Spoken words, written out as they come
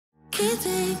can't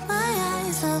take my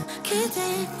eyes off, can't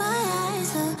take my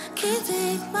eyes off, can't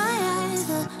take my eyes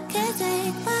off, can't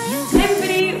take my eyes off. Hey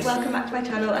everybody, welcome back to my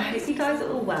channel. I hope you guys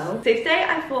are all well. So today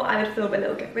I thought I would film a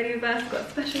little get ready with us. I've got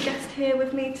a special guest here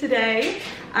with me today.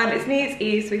 It's New Year's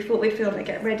Eve, so we thought we'd film a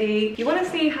get ready. If you want to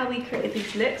see how we created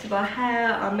these looks with our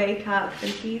hair, our makeup,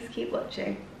 then please keep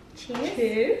watching. Cheers.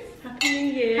 Cheers. Happy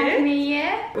New Year. Happy New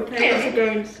Year. We're playing lots of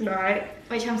games tonight.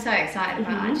 Which I'm so excited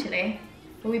about actually.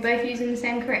 Are we both using the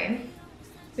same cream?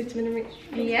 Vitamin and rich.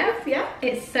 Yeah. Yeah.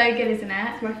 It's so good, isn't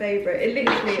it? It's my favourite. It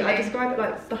literally, I describe it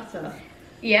like butter.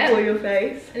 Yeah. For your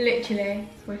face. Literally.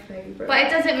 It's my favourite. But it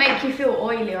doesn't make you feel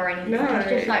oily or anything. No. It's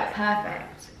just like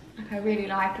perfect. Like I really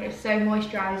like it. It's so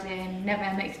moisturising,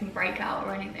 never makes me break out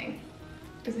or anything.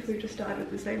 As if we've just started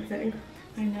with the same thing.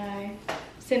 I know.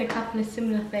 Seen a couple of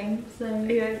similar things, so.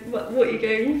 Yeah, what are you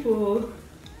going for?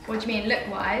 What do you mean,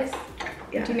 look-wise?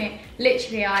 Yeah. What do you mean?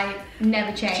 Literally, I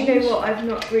never change. Do you know what? I've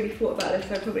not really thought about this,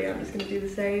 so probably I'm just going to do the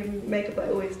same makeup that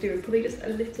I always do. Probably just a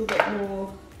little bit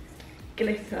more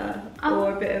glitter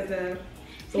or a bit of a...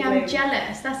 See, I'm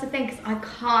jealous. That's the thing, because I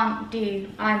can't do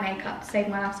eye makeup to save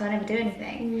my life, so I never do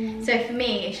anything. So for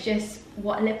me, it's just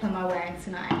what lip am I wearing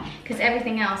tonight? Because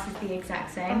everything else is the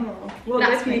exact same. Oh, what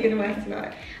lip are you going to wear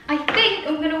tonight? I think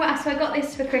I'm going to wear... So I got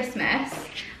this for Christmas.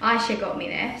 Aisha got me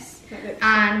this.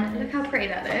 And look how pretty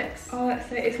that looks. Oh,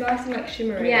 it's nice and like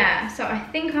shimmery. Yeah, so I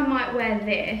think I might wear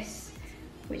this,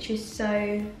 which is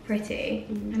so pretty.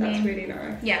 That's really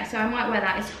nice. Yeah, so I might wear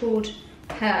that. It's called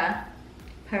Her.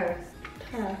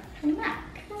 From MAC.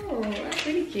 Oh, that's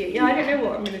really cute. Yeah, I don't know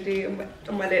what I'm going to do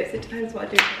on my lips. It depends what I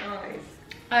do with my eyes.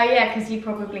 Oh yeah, because you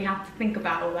probably have to think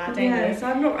about all that, don't you? Yeah, so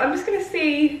I'm just going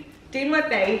to do my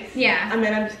base. Yeah. And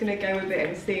then I'm just going to go with it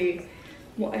and see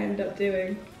what I end up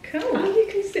doing. Cool. Oh, you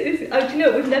can see this. Oh, do you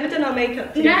know, we've never done our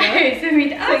makeup together. No, so we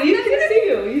don't. So you can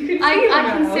conceal. You can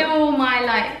I conceal all my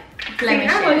like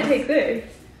blemishes. How I take this?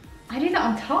 I do that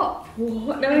on top.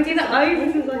 What? No, I do that. I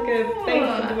use this as like a base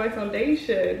under my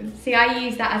foundation. See, I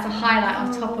use that as a highlight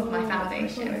on top of my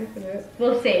foundation. I can't open it.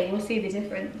 We'll see the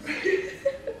difference.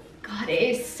 God, it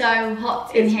is so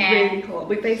hot in here. It's really hot.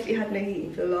 We basically had no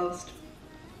heating for the last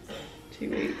 2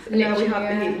 weeks. And now we have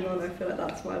the heating on. I feel like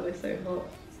that's why we're so hot.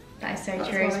 That is so That's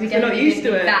true. why. So we We're not definitely used did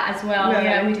to think it. that as well. No.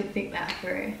 Yeah, we did think that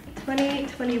through.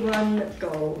 2021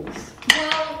 goals.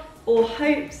 Well, or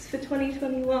hopes for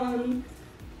 2021.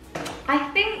 I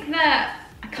think that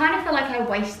I kind of feel like I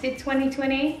wasted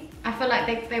 2020. I feel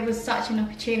like there was such an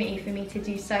opportunity for me to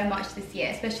do so much this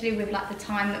year, especially with like the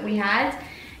time that we had.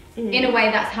 In a way,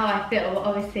 that's how I feel.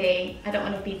 Obviously, I don't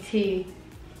want to be too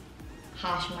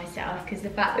harsh on myself because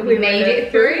the fact that we made it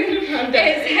through, it's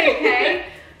okay.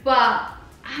 But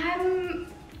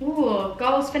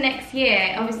goals for next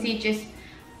year, obviously just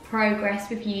progress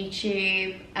with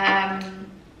YouTube. I'm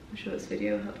sure this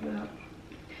video will help you out.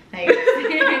 Thanks.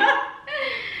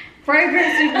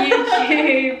 Progress with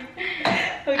YouTube.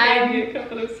 I'll give you a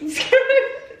couple of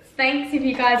subscribers. Thanks if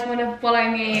you guys want to follow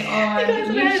me on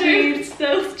YouTube.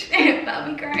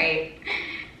 That'd be great.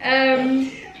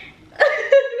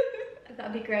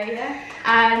 That'd be great, yeah.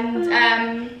 And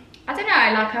I don't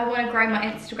know, like I want to grow my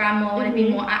Instagram more. I want to be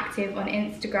more active on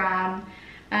Instagram.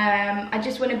 I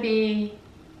just want to be,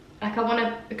 like I want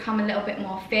to become a little bit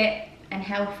more fit and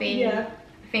healthy. Yeah.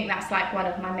 I think that's like one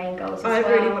of my main goals as I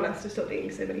well. really want us to stop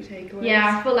eating so many takeaways.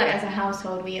 Yeah, I feel like as a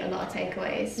household we eat a lot of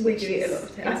takeaways. We do eat a lot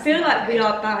of takeaways. I feel like we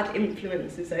are bad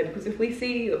influences though, because if we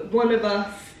see one of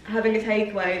us having a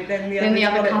takeaway, then the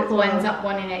other couple ends up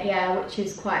wanting it, yeah, which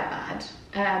is quite bad.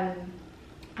 And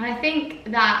I think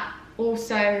that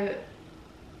also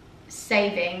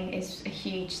saving is a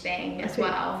huge thing as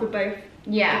well. For both,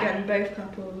 again, both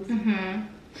couples.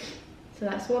 So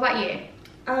that's, what about you?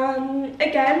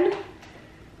 Again,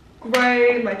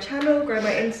 grow my channel, grow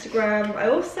my Instagram. I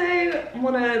also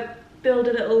want to build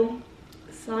a little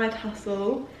side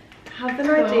hustle. I have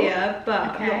an idea,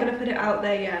 but I'm not going to put it out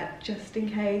there yet, just in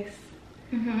case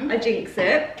I jinx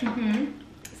it.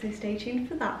 So stay tuned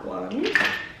for that one.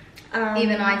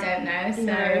 Even I don't know, so...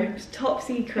 No, it's top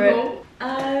secret. Cool.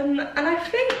 And I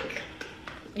think,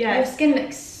 yeah. Your skin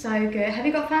looks so good. Have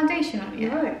you got foundation on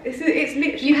yet? No, it's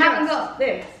literally You haven't got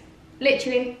this.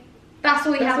 Literally, that's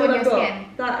all you have on your skin?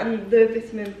 That and the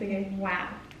vitamin thingy. Wow,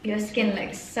 your skin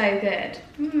looks so good.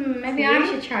 Maybe I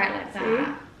should try it like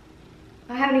that.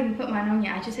 I haven't even put mine on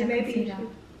yet, I just have concealer.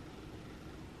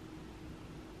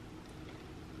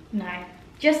 No.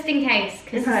 Just in case,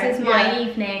 because this is my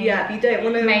evening. Yeah, you don't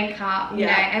want to makeup. You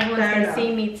know, everyone's gonna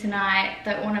see me tonight.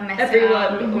 Don't want to mess it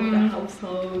up. Everyone of the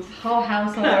household. Whole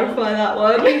household. Clarify that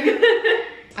one.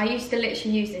 I used to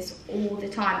literally use this all the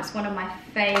time. It's one of my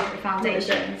favourite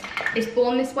foundations. It's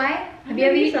Born This Way. Have you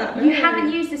ever used that? No. You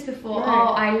haven't used this before? No.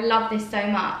 Oh, I love this so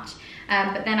much.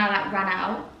 But then I like ran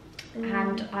out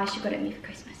and she got it me for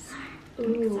Christmas.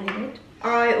 I'm excited.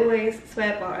 I always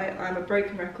swear by, I'm a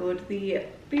broken record, the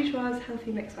Bourjois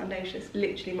Healthy Mix Foundation is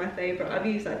literally my favourite. I've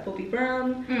used like Bobbi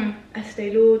Brown,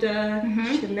 Estee Lauder,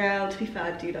 Chanel. To be fair,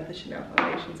 I do love the Chanel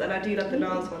foundations and I do love the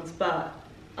NARS ones, but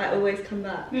I always come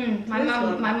back. My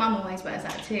mum always wears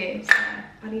that too. So.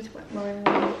 I need to wear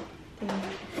mine.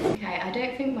 Okay, I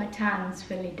don't think my tan's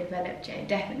fully developed yet. It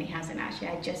definitely hasn't actually.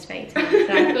 I just faked it.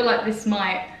 So I feel like this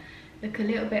might look a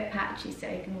little bit patchy, so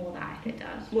ignore that if it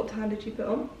does. What tan did you put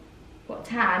on? What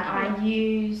tan? I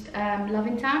used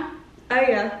Loving Tan. Oh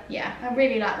yeah. Yeah, I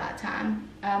really like that tan.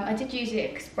 I did use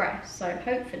it Express, so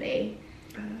hopefully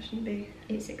that shouldn't be.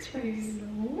 It's Express.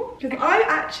 Because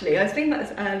I was thinking about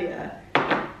this earlier.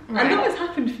 Right. And that has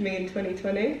happened for me in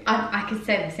 2020. I could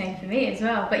say the same for me as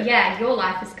well. But yeah, your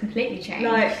life has completely changed.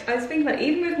 Like, I was thinking about,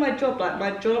 even with my job, like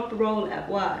my job role at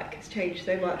work has changed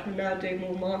so much. I'm now doing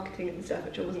more marketing and stuff,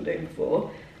 which I wasn't doing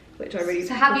before, which I really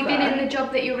So have you been in the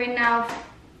job that you're in now?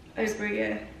 Over a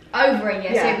year. Over a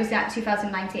year, yeah. So it was at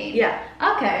 2019? Yeah.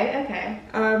 Okay.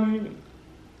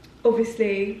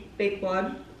 Obviously, big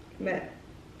one, met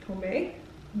Tommy.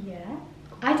 Yeah.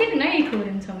 I didn't know you called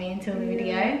him Tommy until the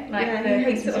video. Like, yeah, he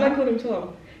hates it when I call him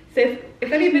Tom. So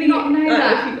if anybody, not know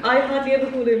that. I hardly ever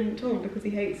call him Tom because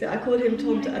he hates it. I call him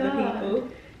Tom to other people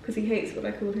because he hates when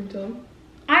I call him Tom.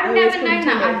 I've never known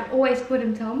that. I've always called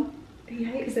him Tom. He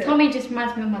hates it. Tommy just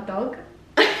reminds me of my dog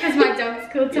because my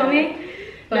dog's called Tommy. Yeah.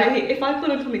 But no, if I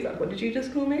call him Tommy, he's like, what did you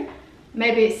just call me?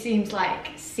 Maybe it seems like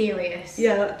serious.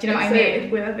 Yeah. Do you know what I mean?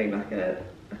 If we're having like a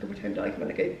pretend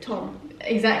argument, I go Tom.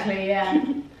 Exactly. Yeah.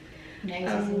 No,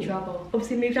 he's in trouble.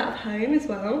 Obviously moved out of home as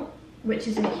well. Which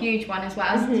is a huge one as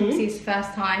well. It's obviously his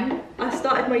first time. I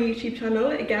started my YouTube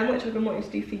channel again, which I've been wanting to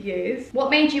do for years. What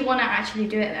made you want to actually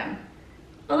do it then?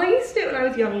 Well, I used to do it when I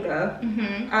was younger.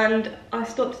 And I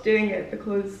stopped doing it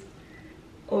because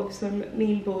of some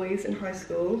mean boys in high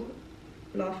school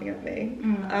laughing at me.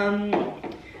 And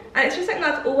it's just something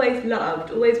I've always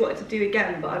loved, always wanted to do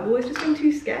again, but I've always just been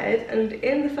too scared. And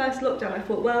in the first lockdown, I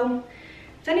thought, well,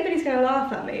 if anybody's going to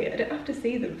laugh at me, I don't have to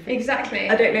see them. Exactly.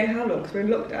 I don't know how long because we're in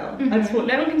lockdown. I just thought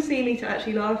no one can see me to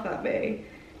actually laugh at me.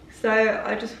 So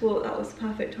I just thought that was the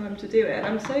perfect time to do it. And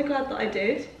I'm so glad that I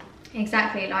did.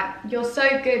 Exactly. Like, you're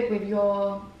so good with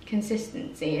your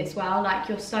consistency as well. Like,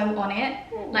 you're so on it.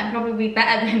 Like, probably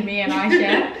better than me and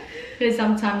Aisha. Because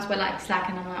sometimes we're like slack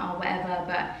and I'm like, oh, whatever.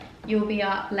 But you'll be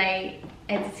up late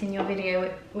editing your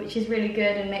video, which is really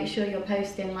good. And make sure you're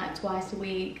posting like twice a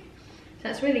week. So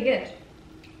that's really good.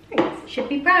 Thanks. Should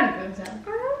be proud of yourself.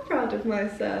 I am proud of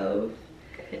myself.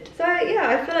 Good. So yeah,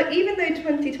 I feel like even though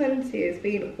 2020 has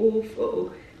been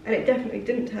awful, and it definitely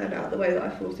didn't turn out the way that I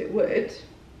thought it would,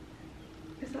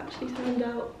 it's actually turned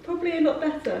out probably a lot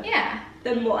better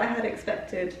than what I had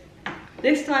expected.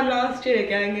 This time last year,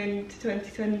 going into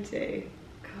 2020,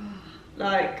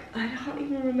 like, I can't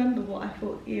even remember what I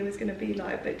thought the year was going to be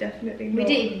like, but definitely not. We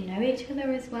didn't even know each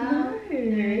other as well.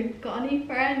 No. Got a new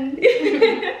friend.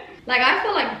 Like, I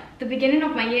feel like the beginning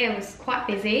of my year was quite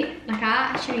busy. Like,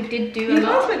 I actually did do a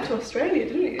lot. You went to Australia,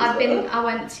 didn't you? I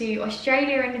went to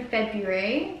Australia in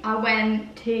February. I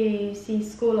went to see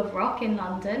School of Rock in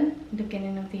London at the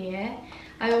beginning of the year.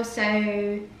 I also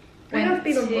I've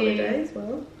been on holiday as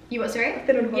well. You what, sorry? I've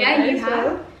been on holiday Yeah, you as have.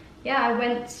 well. Yeah, I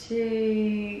went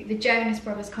to the Jonas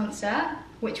Brothers concert,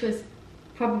 which was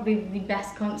probably the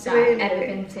best concert I've ever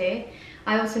been to.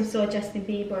 I also saw Justin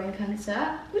Bieber in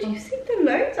concert. Well, you've seen them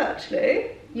loads,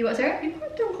 actually. You what, sorry? You've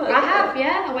done quite a lot. I have,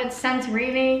 yeah. I went to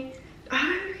Santorini.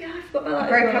 Oh, yeah, I forgot about that.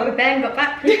 Broke up with Ben, got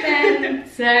back with Ben.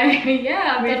 So,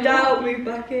 yeah. I've moved out, moved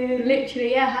back in.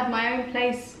 Literally, yeah, had my own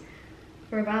place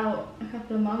for about a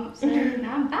couple of months, and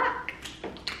now I'm back.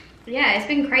 Yeah, it's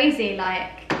been crazy,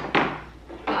 like,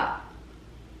 but,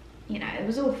 you know, it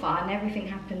was all fun. Everything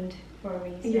happened for a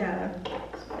reason. Yeah.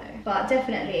 So, but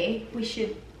definitely, we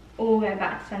should all go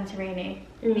back to Santorini.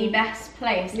 The best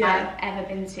place I've ever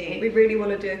been to. We really want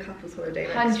to do a couple's holiday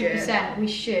next year. 100%, we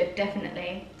should,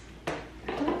 definitely.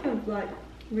 I feel like I've like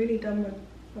really done my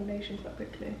foundation quite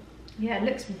quickly. Yeah, it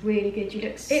looks really good. You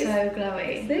look so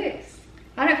glowy. What's this?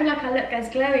 I don't feel like I look as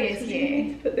glowy as you. You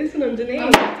need to put this one underneath.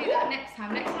 I'm going to do that next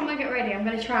time. Next time I get ready, I'm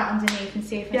going to try it underneath and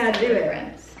see if I see a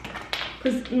difference.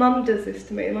 Because Mum does this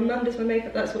to me. My Mum does my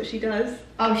makeup, that's what she does.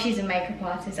 Oh, she's a makeup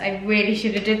artist. I really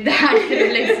should have did that. I should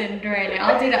have listened, really.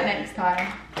 I'll do that next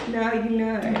time. Now you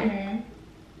know.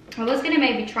 I was going to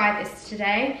maybe try this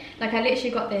today. Like, I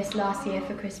literally got this last year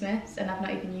for Christmas and I've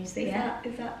not even used it yet.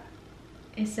 Is that?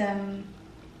 It's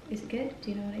Is it good?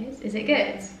 Do you know what it is? Is it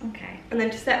good? Okay. And then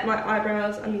to set my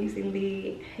eyebrows, I'm using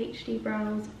the HD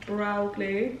Brows Brow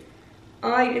Glue.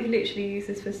 I have literally used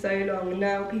this for so long, and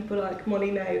now people like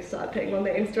Molly knows started putting on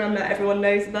their Instagram that everyone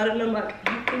knows about it, and I'm like,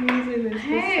 I've been using this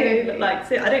for so like,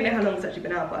 so I don't know how long it's actually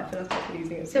been out, but I feel like I've been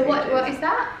using it. So what is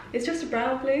that? It's just a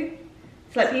brow glue.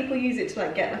 It's like people use it to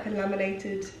like get like a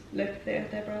laminated look if they have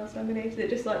their brows laminated.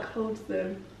 It just like holds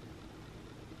them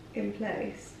in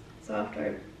place. So after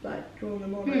I like draw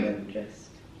them on, and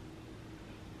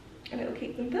it'll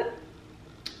keep them put.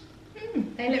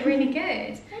 They look really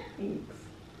good. Thanks.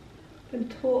 Been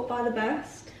taught by the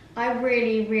best. I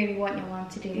really, really want your mum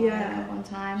to do my makeup one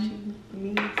time.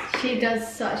 She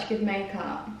does such good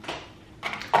makeup.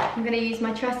 I'm going to use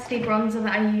my trusty bronzer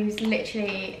that I use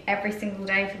literally every single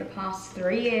day for the past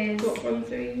 3 years. What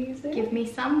bronzer are you using? Give me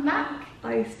some back.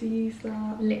 I used to use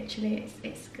that. Literally,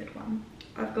 it's a good one.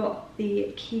 I've got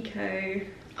the Kiko.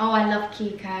 Oh, I love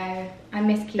Kiko. I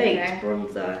miss Kiko. Baked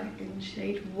bronzer in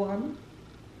shade 1.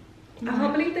 I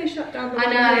can't believe they shut down the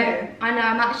one here. I know,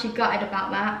 I'm actually gutted about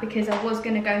that because I was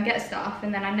going to go and get stuff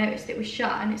and then I noticed it was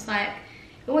shut, and it's like,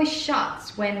 it always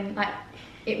shuts when, like,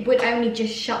 it would only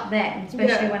just shut then,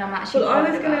 especially when I'm actually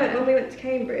when we went to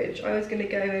Cambridge, I was going to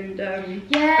go and, I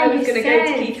was going to go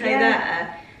to Kiko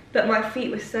there, but my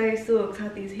feet were so sore because I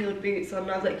had these heeled boots on,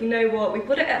 and I was like, you know what, we've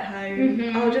got it at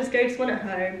home, I'll just go to one at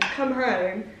home, come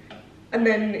home, and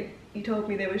then you told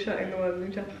me they were shutting the one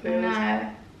in Sheffield.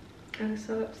 No. I was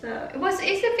so upset.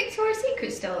 Is the Victoria's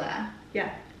Secret still there? Yeah.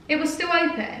 It was still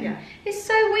open? Yeah. It's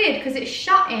so weird because it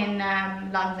shut in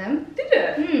London. Did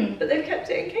it? But they've kept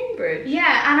it in Cambridge.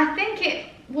 Yeah, and I think it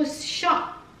was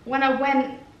shut when I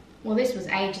went, well, this was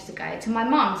ages ago, to my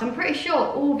mum's. I'm pretty sure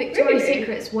all Victoria's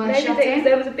Secrets were shutting.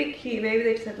 There was a big queue, maybe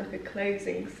they just had like a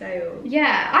closing sale.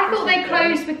 Yeah, I thought they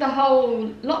closed with the whole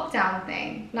lockdown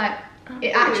thing. Like,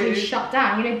 it actually shut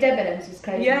down. You know, Debenhams was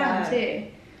closing down too.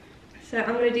 So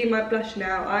I'm going to do my blush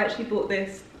now. I actually bought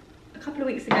this a couple of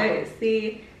weeks ago. It's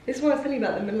this one I was telling you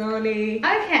about, the Milani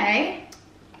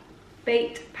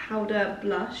Baked Powder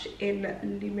Blush in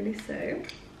Luminoso.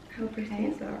 How pretty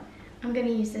is that? I'm going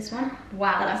to use this one.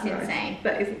 Wow, that's nice. Insane.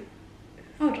 But isn't...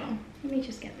 Hold on, let me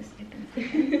just get this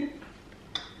open.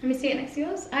 Let me see it next to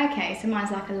yours. Okay, so mine's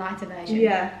like a lighter version.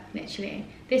 Yeah. Literally.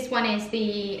 This one is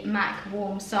the MAC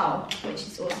Warm Soul, which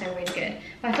is also really good.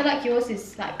 But I feel like yours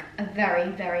is like a very,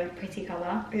 very pretty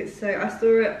colour. It's so, I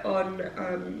saw it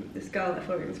on this girl that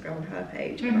followed Instagram on her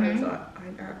page, and I was like,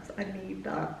 I need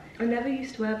that. I never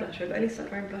used to wear blusher, I've only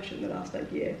started wearing blusher in the last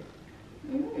like year.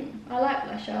 I like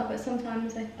blusher, but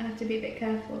sometimes I have to be a bit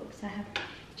careful because I have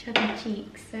chubby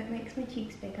cheeks, so it makes my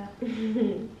cheeks bigger.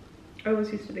 I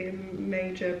always used to be a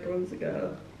major bronzer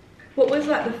girl. What was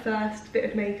like the first bit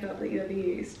of makeup that you ever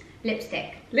used?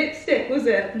 Lipstick. Lipstick, was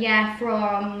it? Yeah,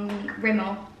 from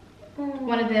Rimmel. Oh.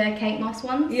 One of the Kate Moss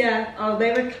ones. Yeah, oh,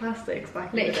 they were classics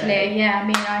back in the day. Literally, yeah,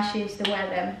 me and Aisha used to wear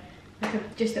them.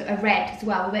 Like just a red as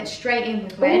well. We went straight in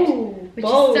with red. Ooh, which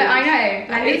bold. Is so, I know,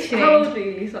 I literally. How old were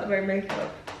you when you started wearing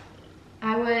makeup?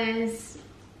 I was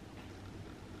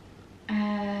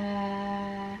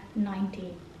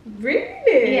 19.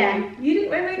 Really? Yeah. You didn't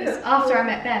wear makeup? After I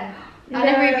met Ben. I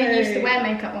never even used to wear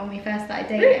makeup when we first started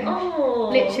dating. Oh.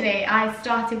 Literally, I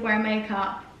started wearing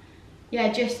makeup,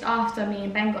 yeah, just after me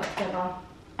and Ben got together.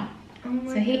 Oh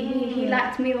so he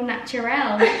liked me all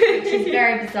natural, which is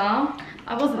very bizarre.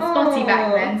 I wasn't spotty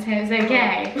back then, so it was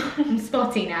okay. I'm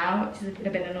spotty now, which is a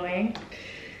bit annoying.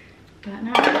 But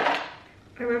no.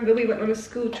 I remember we went on a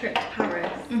school trip to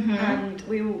Paris, and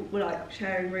we all were like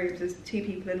sharing rooms. There's 2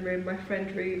 people in the room, my friend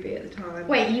Ruby at the time.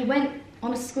 Wait, you went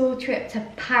on a school trip to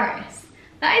Paris?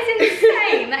 That is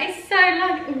insane. That is so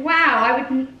like, wow, I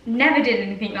would never did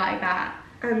anything like that.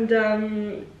 And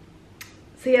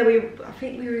so yeah, I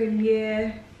think we were in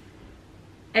year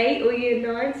 8 or year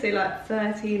 9, so like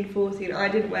 13, 14. I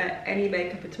didn't wear any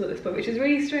makeup at all at this point, which is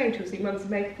really strange because mum's a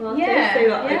makeup artist, so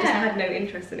like, I just had no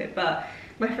interest in it. But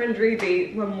my friend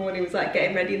Ruby one morning was like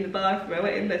getting ready in the bathroom. I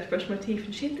went in there to brush my teeth,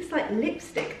 and she had this like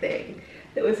lipstick thing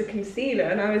that was a concealer,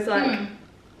 and I was like,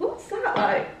 what's that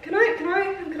like? Can I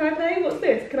play? What's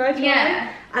this? Can I try?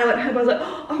 Yeah. And I went home, I was like,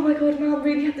 oh my god, mum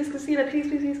really had this concealer, please,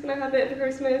 please, please, can I have it for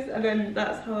Christmas? And then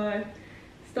that's how I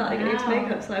started getting into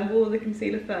makeup. So I wore the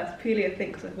concealer first, purely I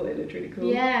think because I thought it looked really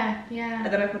cool. Yeah, yeah.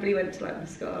 And then I probably went to like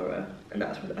mascara, and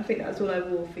I think that's all I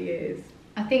wore for years.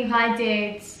 I think I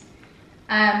did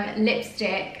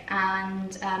lipstick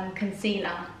and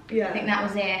concealer. Yeah. I think that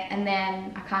was it, and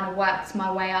then I kind of worked my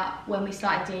way up when we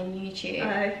started doing YouTube.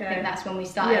 Okay. I think that's when we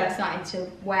started to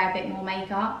wear a bit more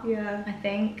makeup. Yeah. I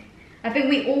think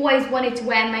we always wanted to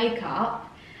wear makeup,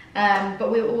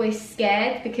 but we were always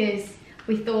scared because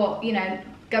we thought, you know,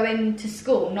 going to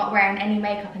school not wearing any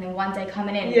makeup and then one day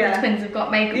coming in, the twins have got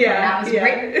makeup on. That was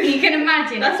you can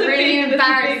imagine, it's really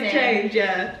embarrassing. That's a big change,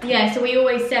 yeah, so we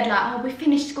always said like, oh, we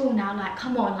finished school now, like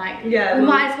come on, like we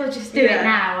might as well just do it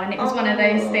now, and it was one of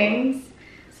those things.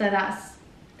 So that's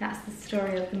the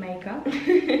story of the makeup.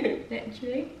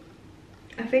 Literally.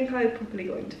 I think I probably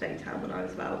got into fake tan when I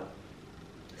was about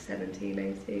 17,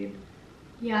 18.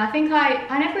 Yeah, I think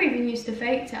I never even used the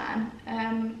fake tan.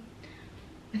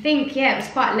 I think, yeah, it was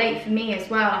quite late for me as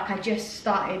well. Like, I just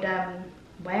started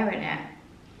wearing it.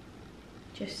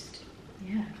 Just,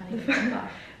 yeah, I can't even remember.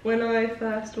 When I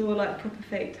first wore, like, proper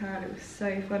fake tan, it was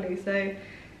so funny. So,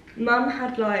 Mum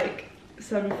had, like,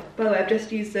 some... By the way, I've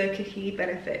just used the Cookie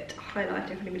Benefit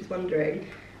highlighter, if anybody's wondering.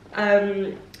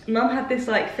 Mum had this,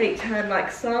 like, fake tan,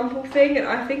 like, sample thing. And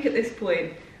I think at this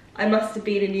point, I must have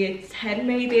been in year 10,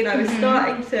 maybe. And I was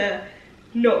starting to...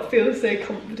 not feel so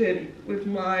confident with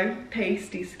my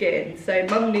pasty skin, so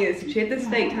Mum knew this. She had this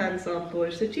fake tan sample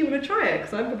and she said, do you want to try it,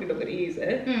 because I'm probably not going to use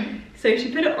it. So she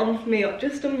put it on for me,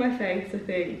 just on my face, I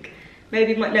think,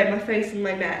 maybe my face and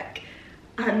my neck,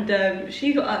 and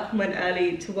she got up and went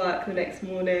early to work the next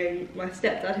morning. My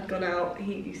stepdad had gone out,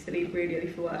 he used to leave really early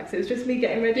for work, so it was just me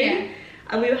getting ready,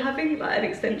 and we were having like an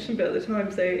extension built at the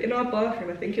time, so in our bathroom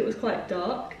I think it was quite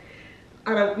dark.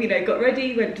 And I, you know, got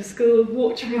ready, went to school,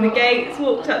 walked through the gates,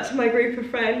 walked up to my group of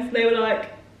friends, and they were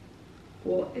like,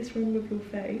 what is wrong with your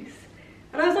face?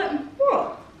 And I was like,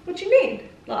 what? What do you mean?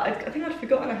 Like, I think I'd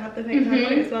forgotten I had the fake tan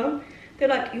on it as well. They're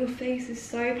like, your face is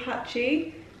so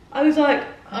patchy. I was like,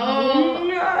 oh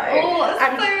no. Oh,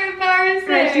 that's so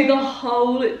embarrassing. And through the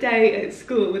whole day at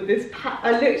school with this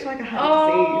I looked like I had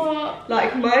disease.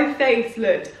 Like, my face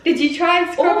looked... Did you try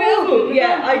and scrub it off?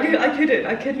 Yeah, I couldn't.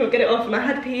 I could not get it off, and I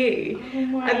had PE.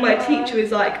 And my teacher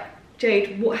was like,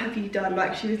 Jade, what have you done?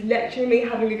 Like, she was lecturing me,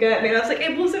 having a go at me, and I was like,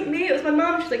 it wasn't me, it was my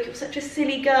mum. She's like, you're such a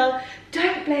silly girl,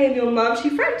 don't blame your mum. She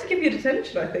threatened to give me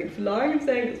detention, I think, for lying and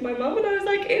saying it's my mum, and I was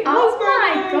like, it was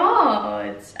my mum.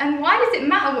 God. And why does it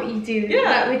matter what you do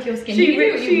like, with your skin? You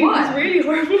do what you want. She was really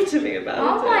horrible to me about it.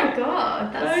 Oh my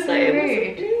God, that's so rude.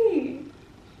 It wasn't me.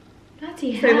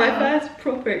 Bloody hell. So my first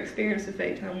proper experience with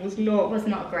fake tan was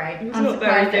not great. It was I'm not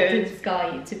very surprised good. It didn't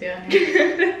scar you, to be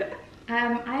honest.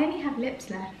 I only have lips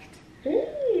left.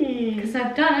 Because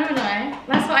I've done, haven't I?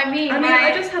 That's what I mean.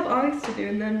 I just have eyes to do,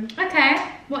 and then... Okay,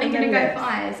 what are you going to go for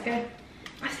eyes? Go.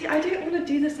 I don't want to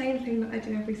do the same thing that I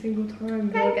do every single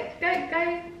time. Go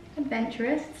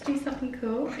adventurous. Let's do something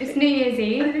cool. It's New Year's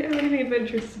Eve. I don't have anything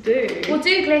adventurous to do. We'll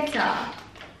do glitter.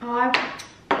 Oh,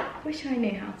 I wish I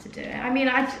knew how to do it. I mean,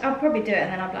 I'll probably do it,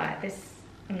 and then I'll be like,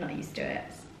 I'm not used to it.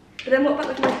 But then what about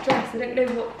like my dress? I don't know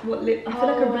what lip... I feel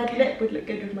like a red lip would look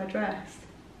good with my dress.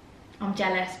 I'm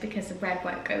jealous because the red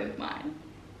won't go with mine.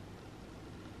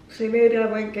 So maybe I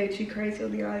won't go too crazy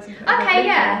on the eyes and put okay,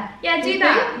 yeah, do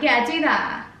that. Yeah, do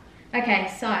that.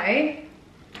 Okay,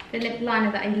 so the lip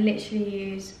liner that I literally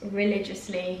use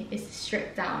religiously is the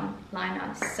Strip Down liner.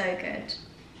 It's so good. So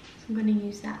I'm gonna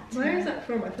use that. Where is that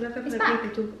from? I feel like I've heard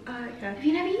people talk. Oh, okay. Have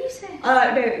you never used it?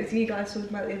 No, it was you guys talking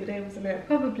about it the other day, wasn't it?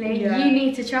 Probably. Yeah. You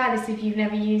need to try this if you've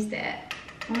never used it.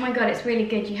 Oh my God, it's really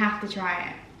good. You have to try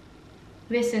it.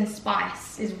 This and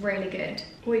Spice is really good.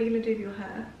 What are you going to do with your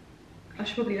hair? I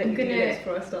should probably let you do this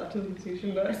before I start talking to you,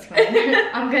 shouldn't I? That's fine.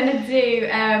 I'm going to do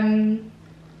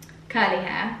curly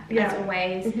hair, as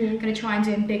always. I'm going to try and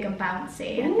do them big and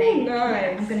bouncy, I think. Nice.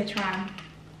 Yeah, I'm going to try and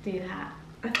do that.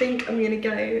 I think I'm going to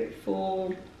go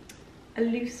for a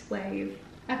loose wave.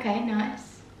 Okay,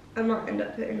 nice. I might end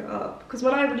up putting it up. Because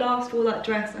when I last wore that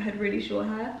dress, I had really short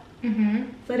hair.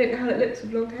 So I don't know how it looks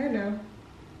with long hair now.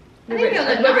 I think it'll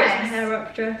look whether nice. It's a hair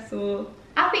up dress or...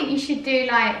 I think you should do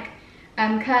like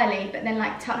curly, but then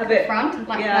like tuck the front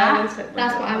like that.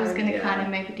 That's what I was going to kind of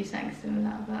maybe do something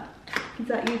similar, but... Is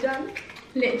that you done?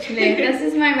 Literally, this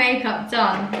is my makeup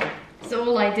done. That's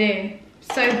all I do.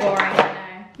 So boring, I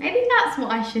know. Maybe that's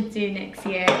what I should do next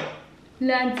year.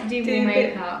 Learn to do more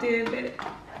makeup. Do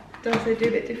a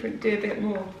bit different, do a bit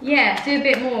more. Yeah, do a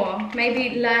bit more.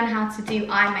 Maybe learn how to do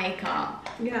eye makeup.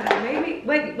 Yeah, maybe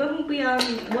when we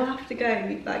we'll have to go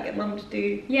and like get Mum to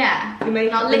do your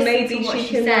makeup, and maybe she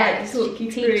can says, like talk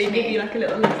you through, give you like a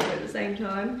little lesson at the same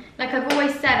time. Like I've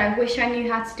always said, I wish I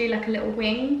knew how to do like a little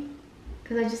wing,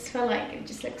 because I just feel like it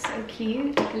just looks so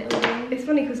cute, like a little wing. It's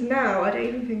funny because now I don't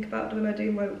even think about when I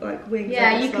do my like wings.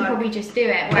 Yeah, you can probably just do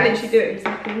it. I literally do it in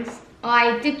seconds.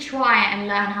 I did try and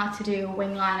learn how to do a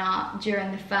wing liner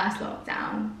during the first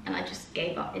lockdown, and I just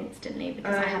gave up instantly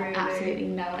because I have absolutely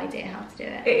no idea how to do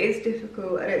it. It is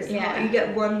difficult, and it's hard. You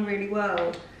get one really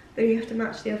well, then you have to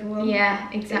match the other one. Yeah,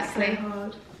 exactly. It's so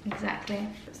hard. Exactly.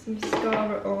 Put some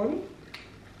mascara on.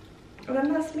 And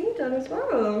then that's me done as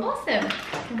well. Awesome.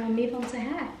 And we'll move on to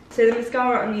hair. So the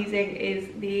mascara I'm using is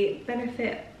the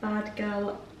Benefit Bad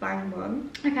Girl Bang one.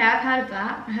 Okay, I've heard of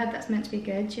that. I heard that's meant to be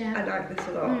good, yeah. I like this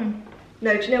a lot.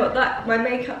 No, do you know what? My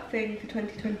makeup thing for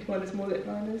 2021 is more lip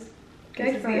liners.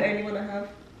 This is the only one I have.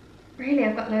 Really?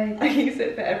 I've got loads. I use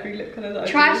it for every lip colour that I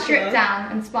do. Try Strip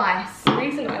Down and Spice. The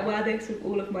reason I wear this with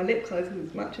all of my lip colours is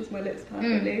it matches my lips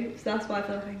perfectly. So that's why I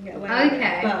feel like I can get away with it.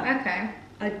 Okay.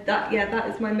 That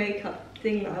is my makeup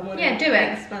thing that I want to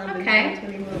expand in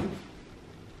 2021.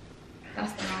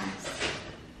 That's nice.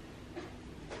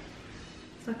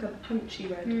 It's like a punchy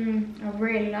red. I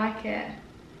really like it.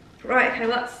 Right, okay,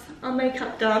 that's our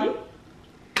makeup done.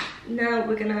 Now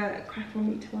we're gonna crack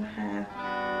on to our hair. I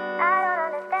don't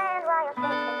understand why you're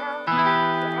thinking of me.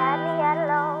 You had me at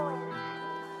alone.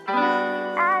 I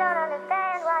don't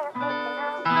understand why you're thinking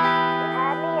of me. You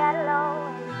had me at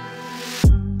alone.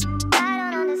 I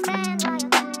don't understand why you're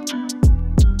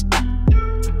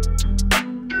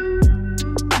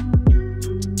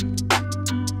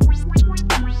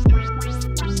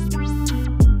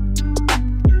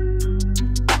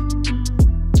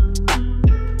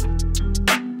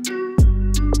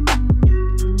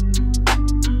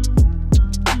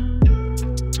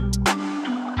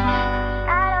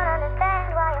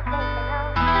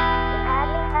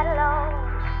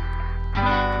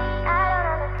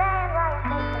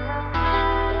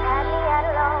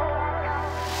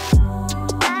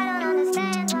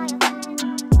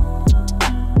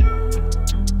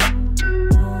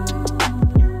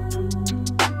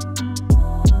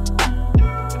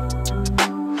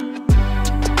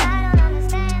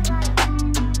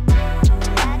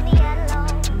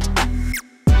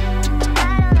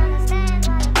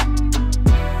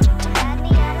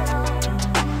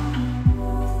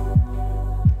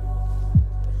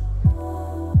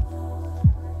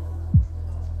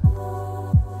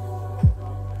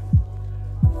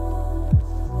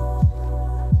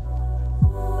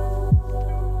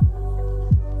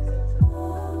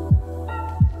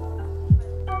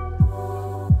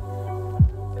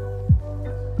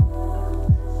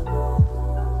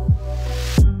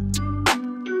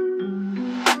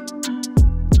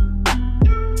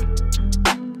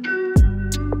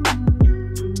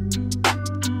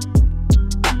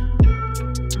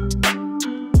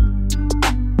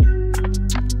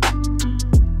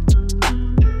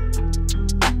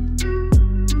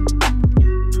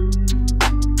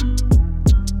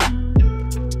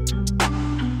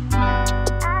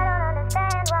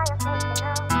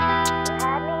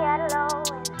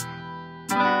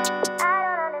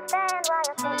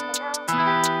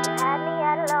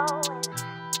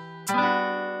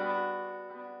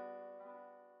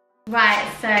Right,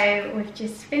 so we've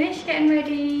just finished getting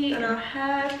ready. And our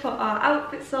hair, put our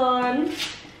outfits on.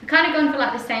 We've kind of gone for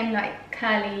like the same like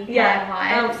curly hair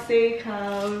vibe. Bouncy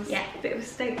curls. Yeah. Bit of a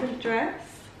statement dress.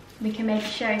 We can maybe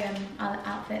show them our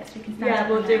outfits. We can stand up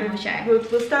we'll and do. then we'll show.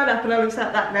 We'll stand up and I'll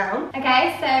set that now.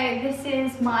 Okay, so this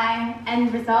is my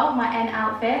end result, my end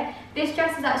outfit. This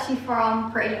dress is actually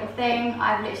from Pretty Little Thing.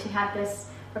 I've literally had this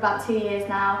for about 2 years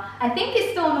now. I think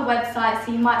it's still on the website,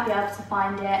 so you might be able to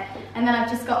find it. And then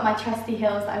I've just got my trusty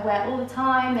heels that I wear all the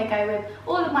time. They go with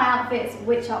all of my outfits,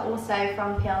 which are also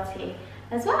from PLT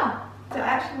as well. So I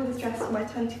actually wore this dress for my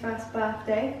 21st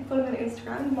birthday. If you follow me on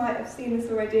Instagram, you might have seen this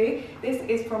already. This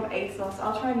is from ASOS.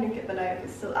 I'll try and link it below if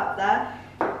it's still up there.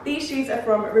 These shoes are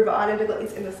from River Island. I got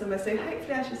these in the summer, so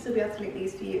hopefully I should still be able to link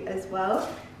these for you as well.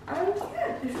 And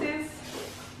yeah, this is...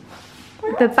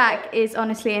 The back is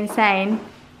honestly insane.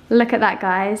 Look at that,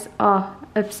 guys. Oh,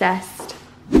 obsessed.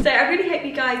 So I really hope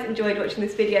you guys enjoyed watching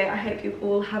this video. I hope you're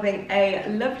all having a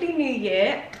lovely new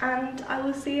year, and I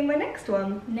will see you in my next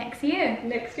one. Next year.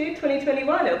 Next year,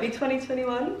 2021. It'll be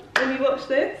 2021 when you watch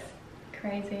this.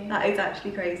 Crazy. That is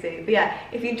actually crazy. But yeah,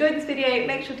 if you enjoyed this video,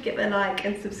 make sure to give it a like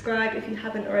and subscribe if you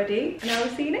haven't already. And I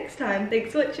will see you next time.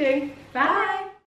 Thanks for watching. Bye.